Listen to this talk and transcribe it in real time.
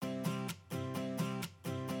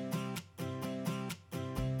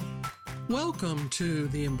Welcome to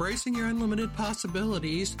the Embracing Your Unlimited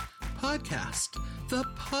Possibilities podcast, the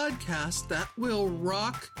podcast that will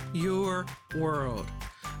rock your world.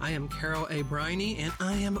 I am Carol A. Briney, and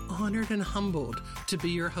I am honored and humbled to be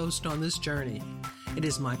your host on this journey. It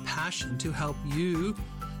is my passion to help you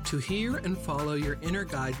to hear and follow your inner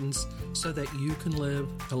guidance so that you can live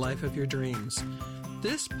the life of your dreams.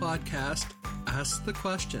 This podcast asks the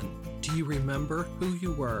question, do you remember who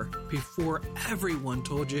you were before everyone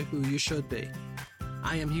told you who you should be?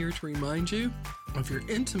 I am here to remind you of your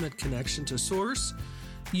intimate connection to Source.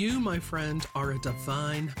 You, my friend, are a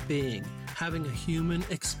divine being, having a human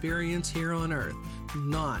experience here on Earth,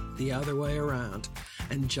 not the other way around.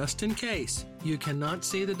 And just in case you cannot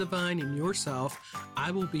see the divine in yourself, I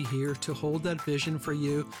will be here to hold that vision for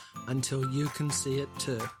you until you can see it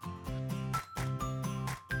too.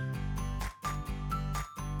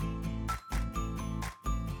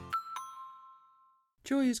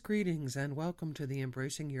 Joyous greetings and welcome to the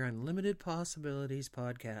Embracing Your Unlimited Possibilities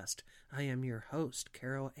podcast. I am your host,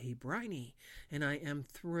 Carol A. Briney, and I am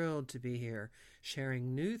thrilled to be here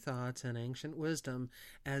sharing new thoughts and ancient wisdom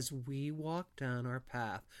as we walk down our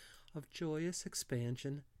path of joyous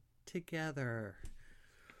expansion together.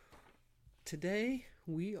 Today,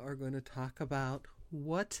 we are going to talk about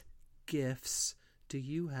what gifts do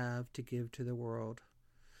you have to give to the world.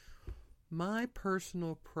 My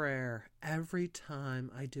personal prayer every time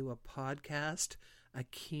I do a podcast, a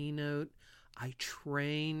keynote, I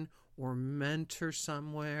train or mentor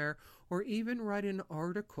somewhere, or even write an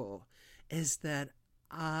article, is that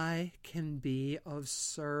I can be of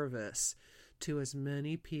service to as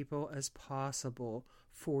many people as possible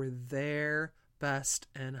for their best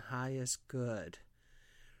and highest good.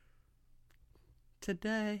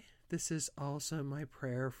 Today, this is also my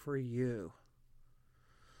prayer for you.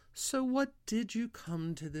 So what did you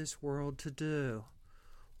come to this world to do?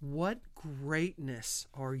 What greatness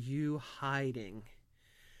are you hiding?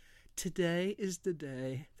 Today is the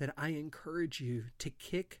day that I encourage you to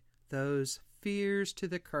kick those fears to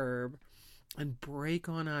the curb and break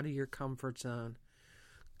on out of your comfort zone.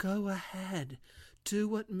 Go ahead. Do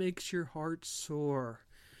what makes your heart soar.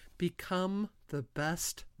 Become the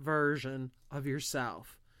best version of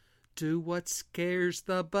yourself. Do what scares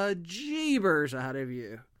the bejeebers out of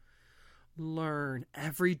you. Learn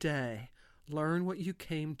every day. Learn what you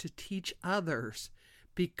came to teach others.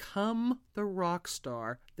 Become the rock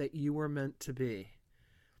star that you were meant to be.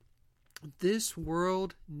 This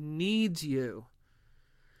world needs you.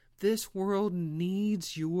 This world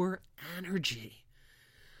needs your energy.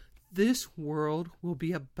 This world will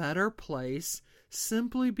be a better place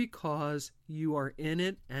simply because you are in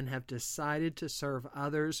it and have decided to serve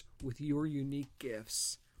others with your unique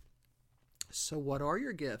gifts. So what are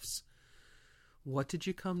your gifts? What did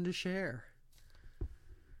you come to share?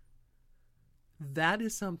 That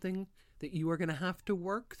is something that you are going to have to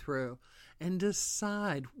work through and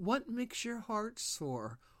decide what makes your heart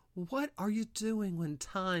soar. What are you doing when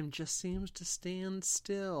time just seems to stand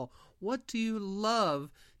still? What do you love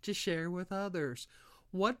to share with others?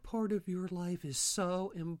 What part of your life is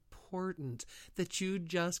so important that you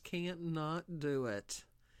just can't not do it?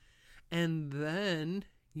 And then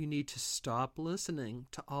you need to stop listening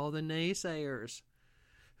to all the naysayers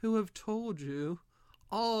who have told you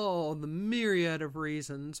all the myriad of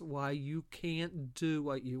reasons why you can't do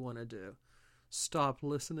what you want to do. Stop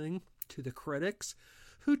listening to the critics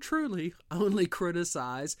who truly only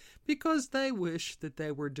criticize because they wish that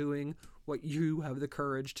they were doing what you have the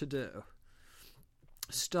courage to do.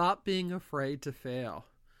 Stop being afraid to fail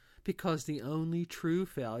because the only true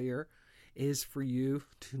failure is for you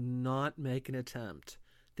to not make an attempt.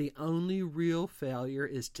 The only real failure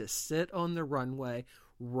is to sit on the runway,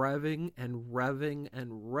 revving and revving and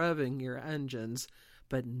revving your engines,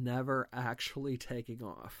 but never actually taking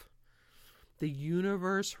off. The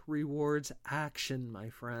universe rewards action, my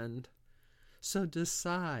friend. So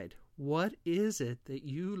decide, what is it that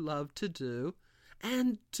you love to do,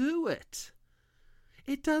 and do it.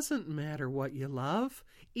 It doesn't matter what you love.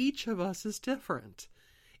 Each of us is different.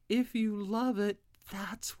 If you love it,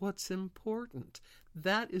 that's what's important.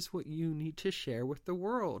 That is what you need to share with the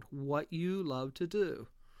world, what you love to do.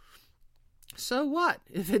 So what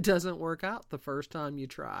if it doesn't work out the first time you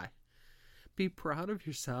try? Be proud of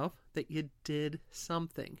yourself that you did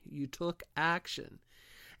something. You took action.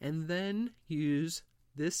 And then use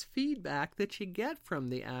this feedback that you get from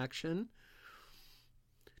the action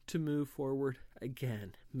to move forward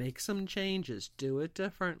again. Make some changes. Do it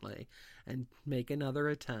differently. And make another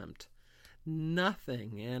attempt.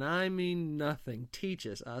 Nothing, and I mean nothing,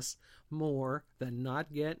 teaches us more than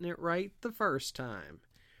not getting it right the first time.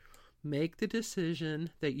 Make the decision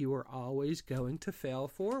that you are always going to fail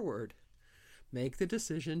forward. Make the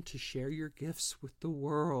decision to share your gifts with the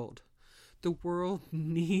world. The world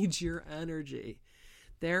needs your energy.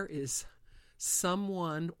 There is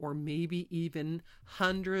someone, or maybe even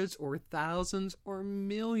hundreds or thousands or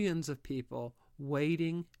millions of people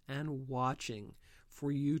waiting and watching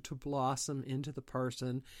for you to blossom into the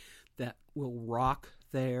person that will rock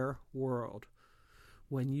their world.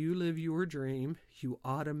 When you live your dream, you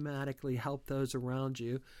automatically help those around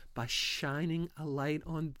you by shining a light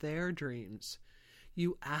on their dreams.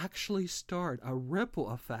 You actually start a ripple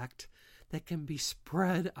effect that can be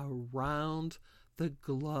spread around the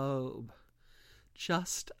globe.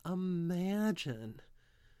 Just imagine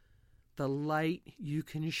the light you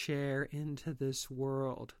can share into this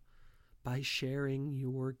world by sharing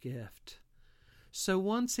your gift. So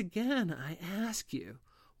once again, I ask you,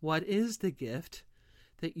 what is the gift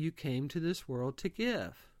that you came to this world to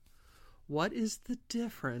give? What is the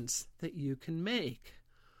difference that you can make?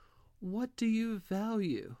 What do you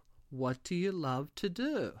value? What do you love to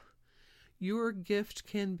do? Your gift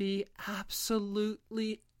can be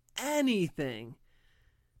absolutely anything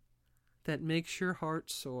that makes your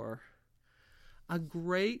heart soar. A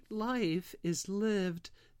great life is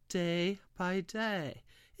lived day by day.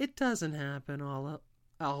 It doesn't happen all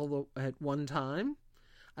at one time.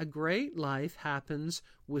 A great life happens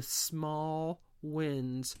with small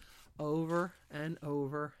wins over and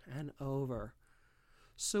over and over.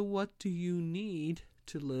 So what do you need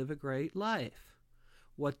to live a great life?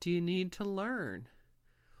 What do you need to learn?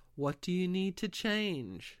 What do you need to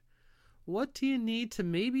change? What do you need to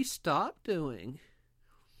maybe stop doing?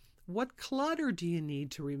 What clutter do you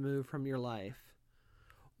need to remove from your life?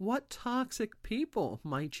 What toxic people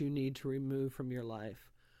might you need to remove from your life?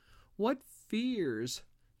 What fears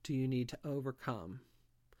do you need to overcome?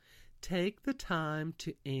 Take the time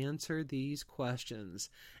to answer these questions,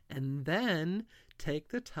 and then take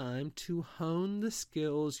the time to hone the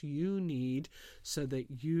skills you need so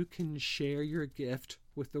that you can share your gift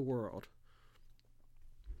with the world.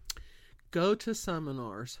 Go to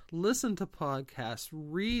seminars, listen to podcasts,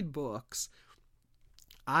 read books.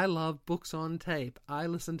 I love books on tape. I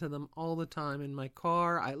listen to them all the time in my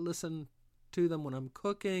car. I listen to them when I'm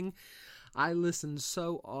cooking. I listen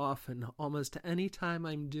so often, almost any time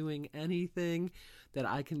I'm doing anything that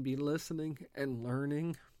I can be listening and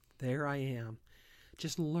learning. There I am,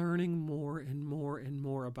 just learning more and more and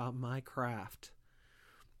more about my craft.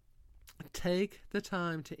 Take the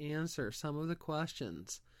time to answer some of the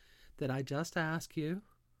questions that I just asked you,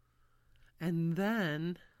 and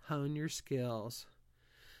then hone your skills.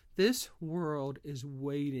 This world is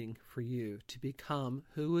waiting for you to become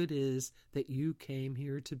who it is that you came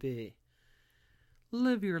here to be.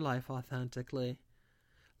 Live your life authentically.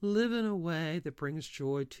 Live in a way that brings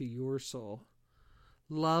joy to your soul.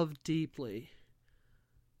 Love deeply.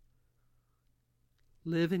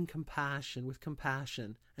 Live in compassion, with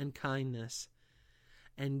compassion and kindness,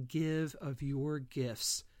 and give of your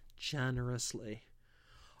gifts generously.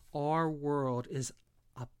 Our world is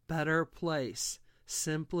a better place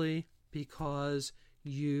simply because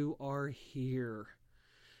you are here.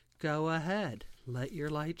 Go ahead, let your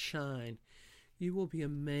light shine. You will be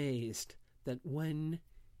amazed that when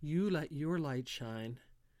you let your light shine,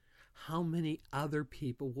 how many other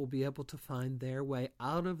people will be able to find their way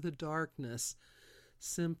out of the darkness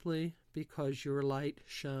simply because your light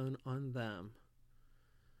shone on them.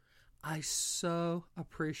 I so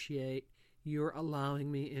appreciate your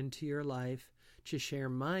allowing me into your life to share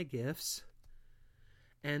my gifts,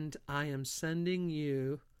 and I am sending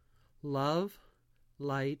you love,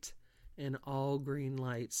 light, and all green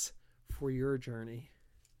lights for your journey.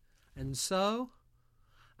 And so,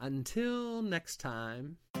 until next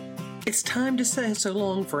time, it's time to say so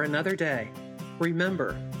long for another day.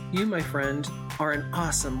 Remember, you, my friend, are an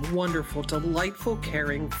awesome, wonderful, delightful,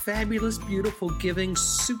 caring, fabulous, beautiful, giving,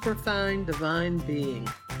 superfine, divine being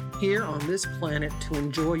here on this planet to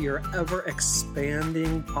enjoy your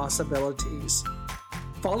ever-expanding possibilities.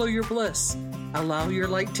 Follow your bliss, allow your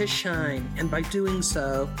light to shine, and by doing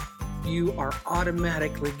so, you are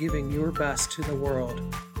automatically giving your best to the world.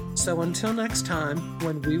 So until next time,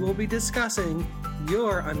 when we will be discussing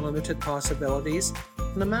your unlimited possibilities,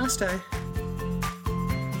 namaste.